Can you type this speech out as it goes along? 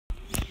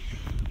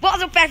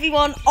What's up,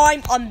 everyone?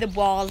 I'm on the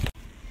wall.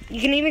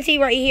 You can even see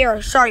right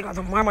here. Sorry, guys,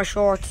 I'm wearing my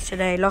shorts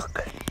today.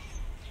 Look.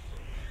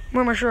 I'm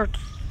wearing my shorts.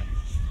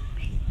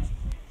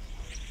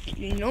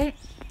 You know,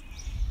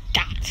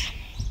 that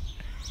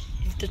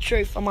is the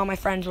truth. I'm on my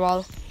friend's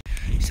wall.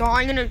 So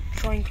I'm going to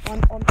try and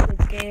climb onto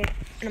this gate.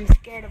 And I'm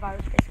scared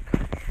about this.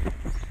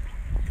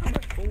 I'm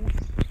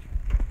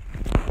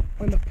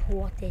going to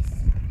port this.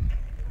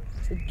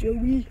 So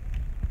Joey.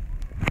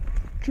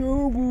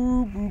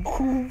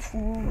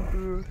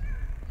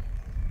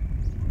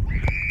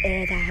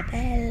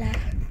 Isabella.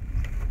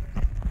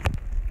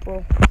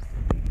 Bro.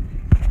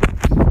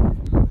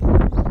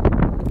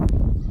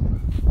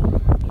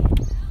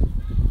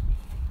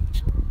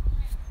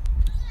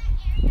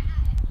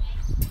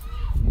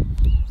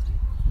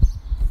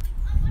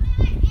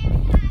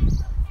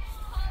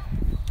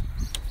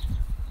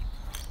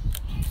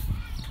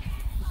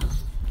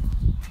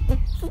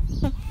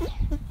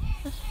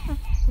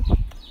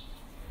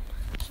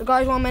 So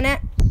guys, 1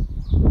 minute.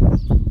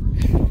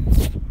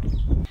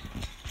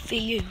 For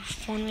you,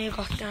 finally I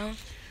got down.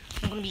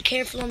 I'm gonna be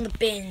careful on the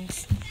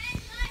bins.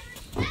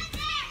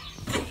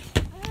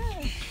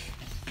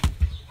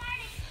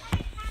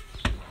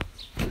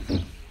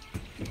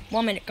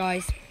 One minute,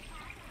 guys.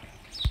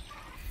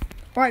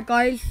 Right,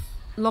 guys,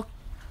 look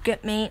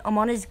at me. I'm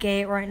on his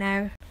gate right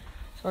now.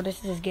 So this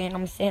is his gate and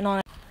I'm sitting on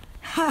it.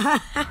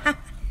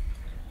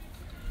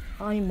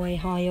 I'm way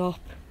high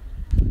up.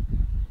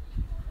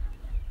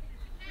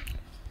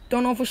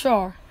 Don't know for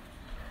sure.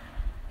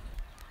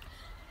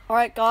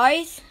 Alright,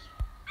 guys.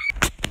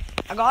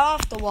 I got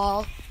off the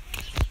wall.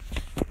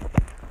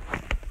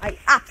 I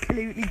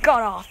absolutely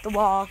got off the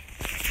wall.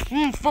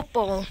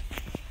 Football.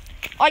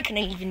 I couldn't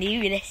even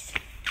do this.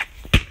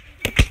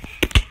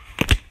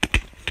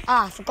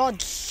 For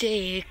God's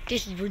sake,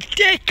 this is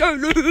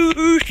ridiculous.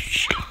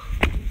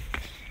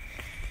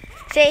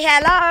 Say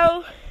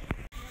hello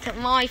to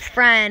my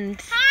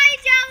friends. Hi,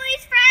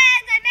 Joey's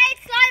friends. I made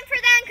slime for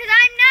them because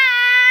I'm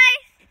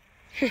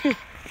nice.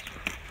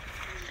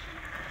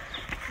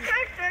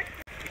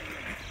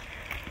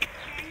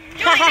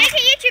 Joey, make a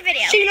YouTube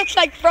video. She looks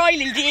like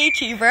Briley, the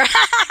YouTuber.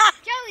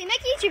 Joey,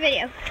 make a YouTube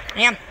video.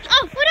 I am.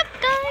 Oh, what up,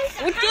 guys?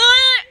 What's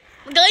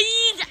good?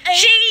 Guys,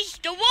 she's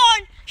the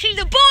one. She's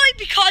a boy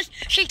because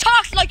she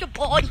talks like a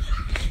boy.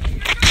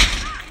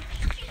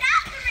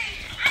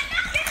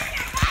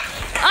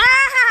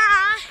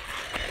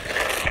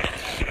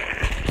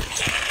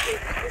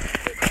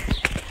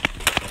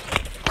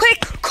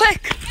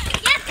 Quick.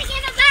 Yes,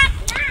 begin of that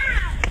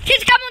now.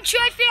 Kids, come on,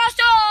 try for your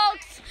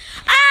dogs.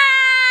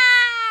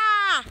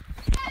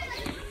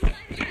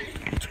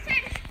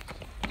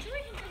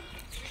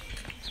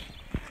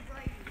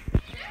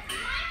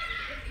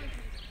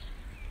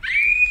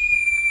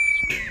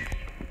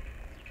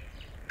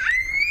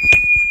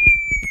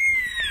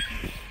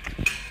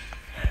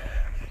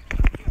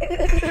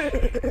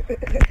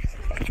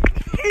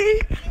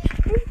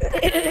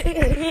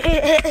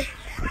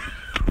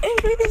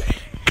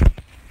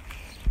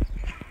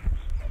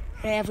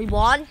 Hey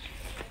everyone,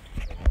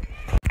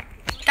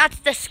 that's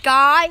the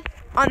sky.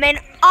 I'm in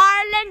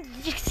Ireland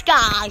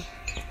sky.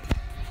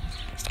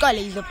 Sky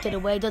leads up to the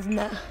way, doesn't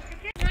it?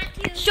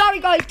 Sorry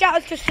guys, that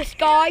was just the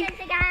sky.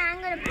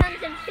 I'm gonna punch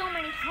him so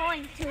many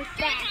times to his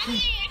back.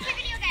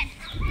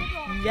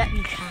 Yeah,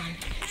 you can.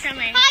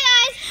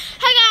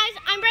 Hi guys,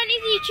 I'm Brandy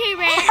the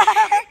YouTuber.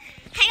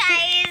 Hi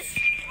guys.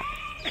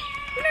 No,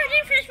 I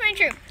didn't finish my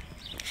intro.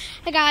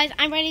 Hi guys,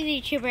 I'm Brandy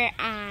the YouTuber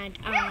and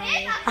I don't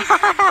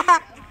know.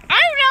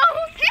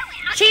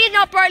 She is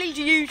not Briley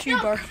the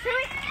YouTuber.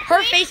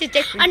 Her face is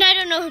different. And I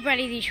don't know who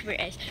Brandy the YouTuber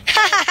is.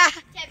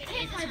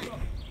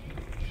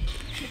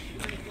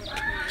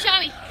 Show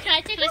me. Can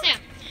I take this out?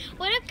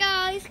 What up,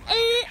 guys?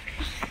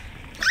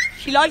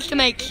 She likes to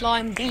make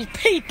slime, these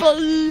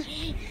people.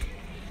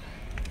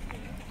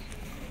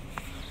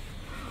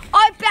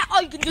 I bet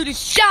I can do the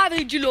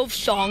Savage Love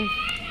song.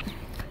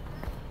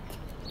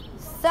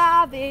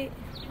 Savage.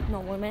 No,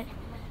 wait a minute.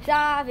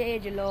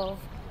 Savage Love.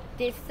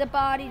 This a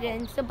body,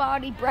 then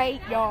somebody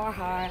break your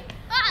heart.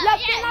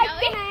 Looking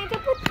like an angel,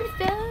 put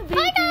yourself in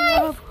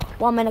love.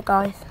 1 minute,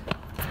 guys.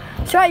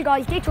 Sorry,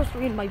 guys, they just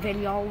read my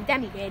video.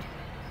 Demi did.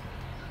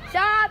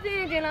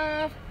 Savage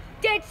Love.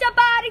 Did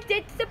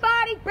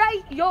somebody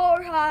break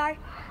your heart?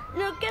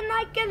 Looking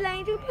like an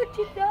angel, put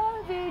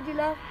yourself in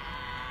love.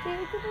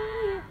 Did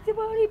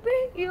somebody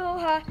break your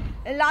heart?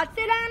 Lots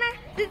of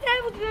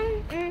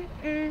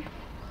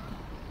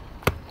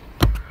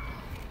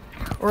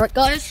Alright,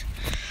 guys.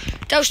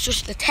 That was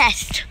just a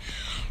test.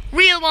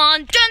 Real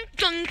one. Dun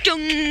dun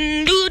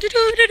dun.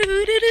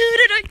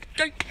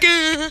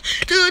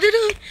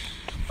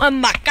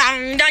 I'm a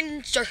gang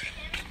dancer.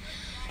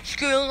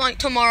 School night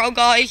tomorrow,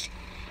 guys.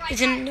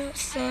 Isn't the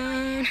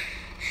sun?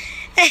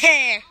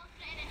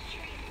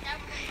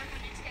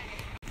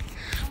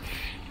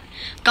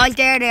 Guys,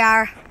 there they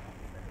are.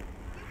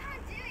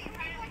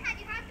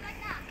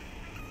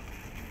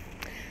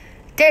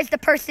 There's the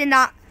person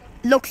that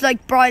looks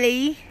like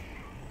Briley.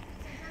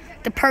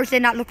 The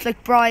person that looks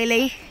like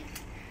Briley.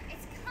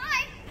 It's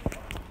Kai.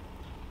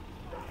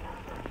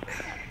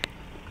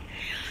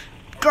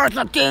 Girls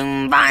are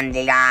doing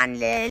bandy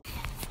and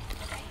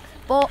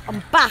but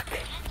I'm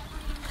back.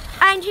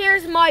 And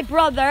here's my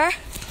brother.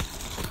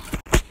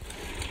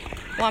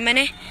 1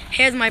 minute.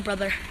 Here's my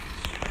brother.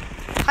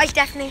 Hi,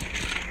 Stephanie.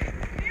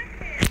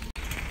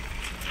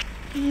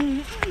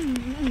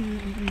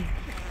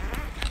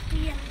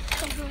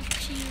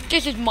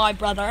 This is my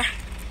brother.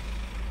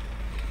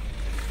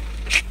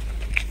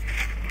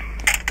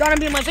 Gonna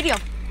be in my video.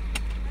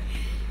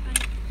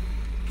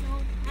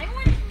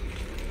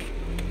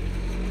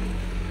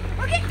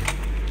 Okay.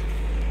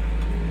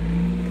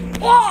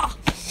 Oh!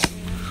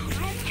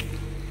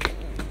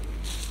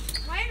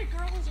 Why are the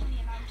girls only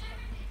allowed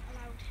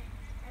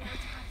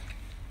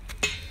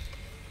to?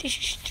 This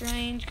is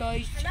strange,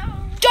 guys. Hello.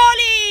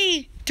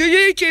 Dolly, the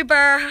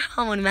YouTuber.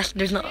 I'm only messing.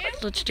 There's not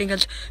such thing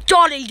as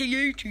Dolly, the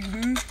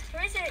YouTuber.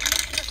 Where is it?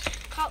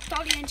 Called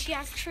Dolly, and she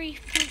has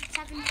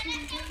 3.17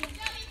 million.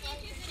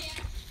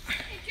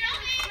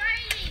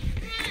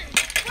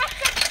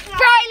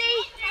 Briley.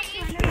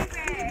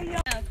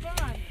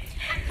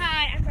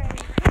 Hi, I'm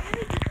Briley.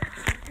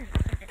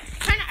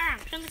 Turn it around.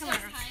 Turn the camera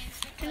around.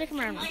 Turn the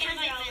camera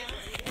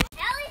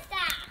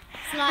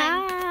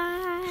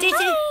around.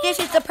 This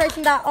is the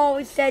person that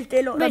always says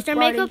they look like Their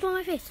Briley. makeup on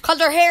my face. Cause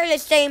their hair is the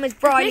same as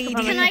Briley.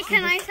 Can I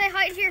say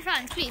hi to your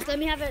fans, please? Let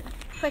me have a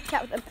quick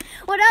chat with them.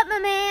 What up, my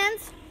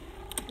mans?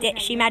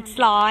 She made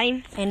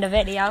slime in the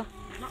video.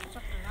 Not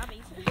sucking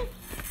rabbits.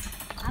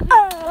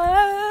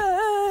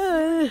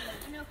 Oh!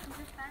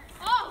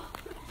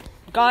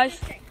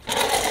 Guys.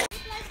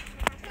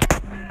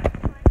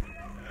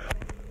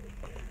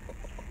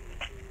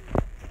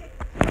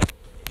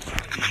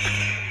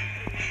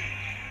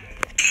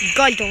 You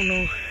guys don't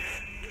know.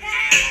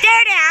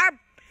 There they are.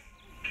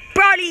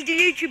 Briley the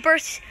YouTuber.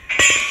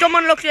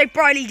 Someone looks like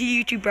Briley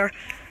the YouTuber.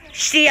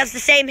 She has the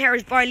same hair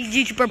as Briley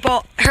the YouTuber,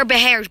 but her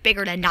hair is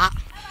bigger than that.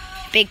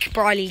 Big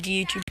Briley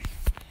the YouTuber.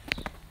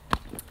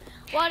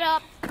 What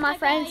up, my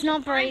friend's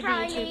not Briley the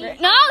YouTuber.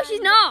 No,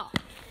 she's not.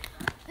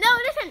 No,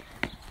 listen.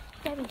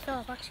 Getting so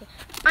up, actually.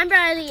 I'm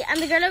Briley,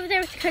 and the girl over there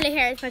with the curly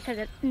hair is my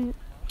cousin.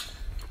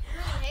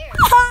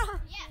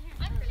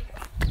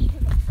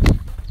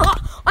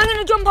 I'm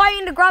gonna jump high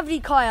in the gravity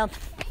coil.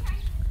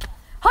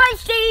 Hi,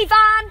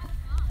 Stefan.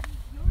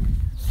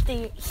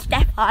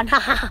 Stefan.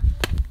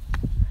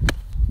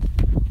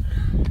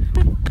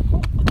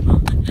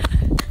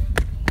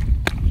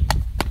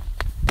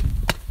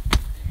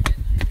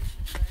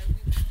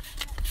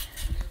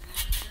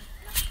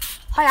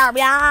 Hi,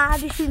 Aria.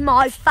 This is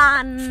my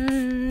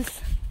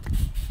fans.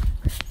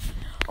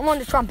 I'm on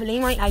the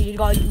trampoline right now. You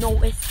guys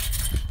notice.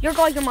 Your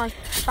guys are my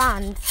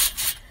fans,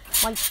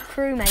 my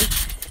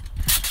crewmates.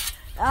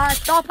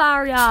 Stop,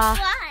 Aria.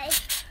 Why?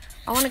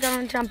 I want to go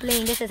on the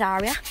trampoline. This is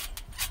Aria.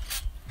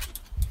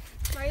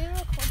 Are you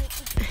recording?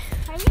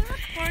 Are you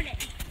recording?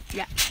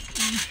 Yeah.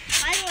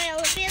 By the way,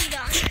 Olivia's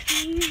gone.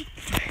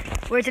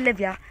 Where's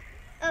Olivia?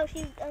 Oh,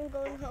 I'm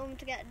going home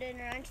to get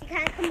dinner, and she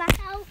can't come back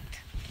out.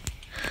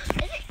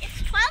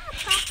 It's 12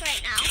 o'clock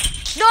right now.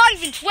 Not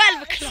even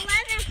 12 It's o'clock.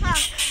 11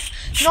 o'clock.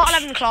 Not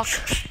 11 o'clock.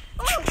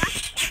 Oh, look,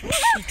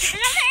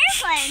 another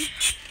airplane.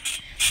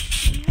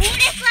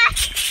 Booty flap.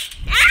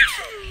 Ah!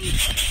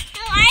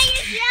 Why are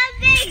you so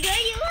big? Do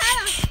you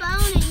have a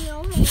phone in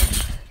your hand?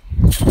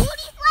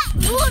 Booty flap,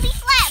 booty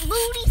flap,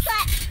 booty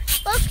flap.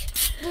 Look,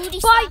 booty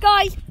Bye, flap.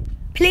 guys.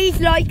 Please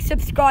like,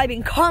 subscribe,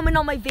 and comment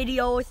on my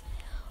videos.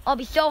 I'll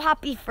be so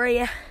happy for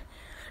you.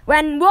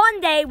 One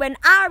day when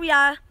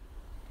Aria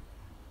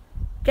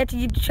gets a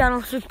YouTube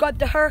channel, subscribe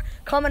to her,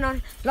 comment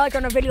on, like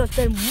on her videos.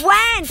 Then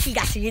when she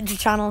gets a YouTube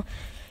channel,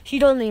 she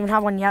doesn't even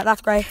have one yet.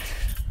 That's great.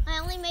 I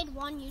only made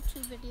one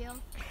YouTube video.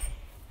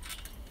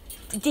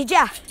 Did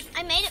ya?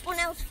 I made it when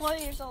I was 4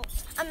 years old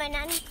at my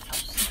nanny's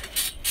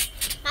house.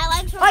 My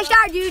legs were I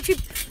started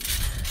YouTube.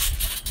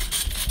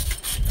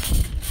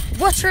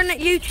 What's your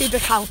YouTube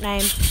account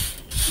name?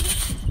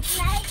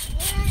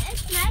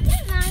 It's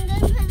Megan Mangan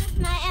because it's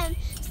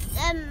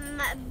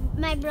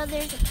my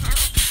brother's account.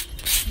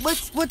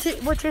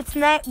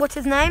 What's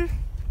his name?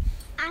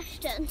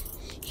 Ashton.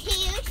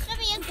 He used to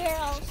be a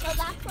girl, so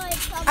that's why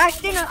it's called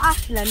Ashton or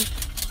Ashland?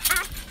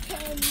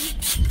 Ashton.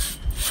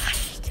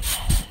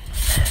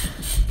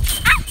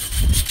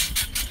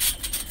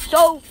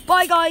 So,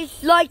 bye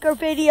guys, like our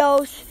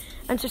videos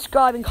and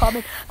subscribe and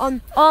comment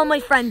on all my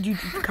friends'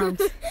 YouTube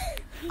accounts.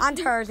 And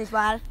hers as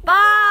well.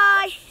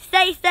 Bye!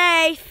 Stay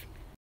safe!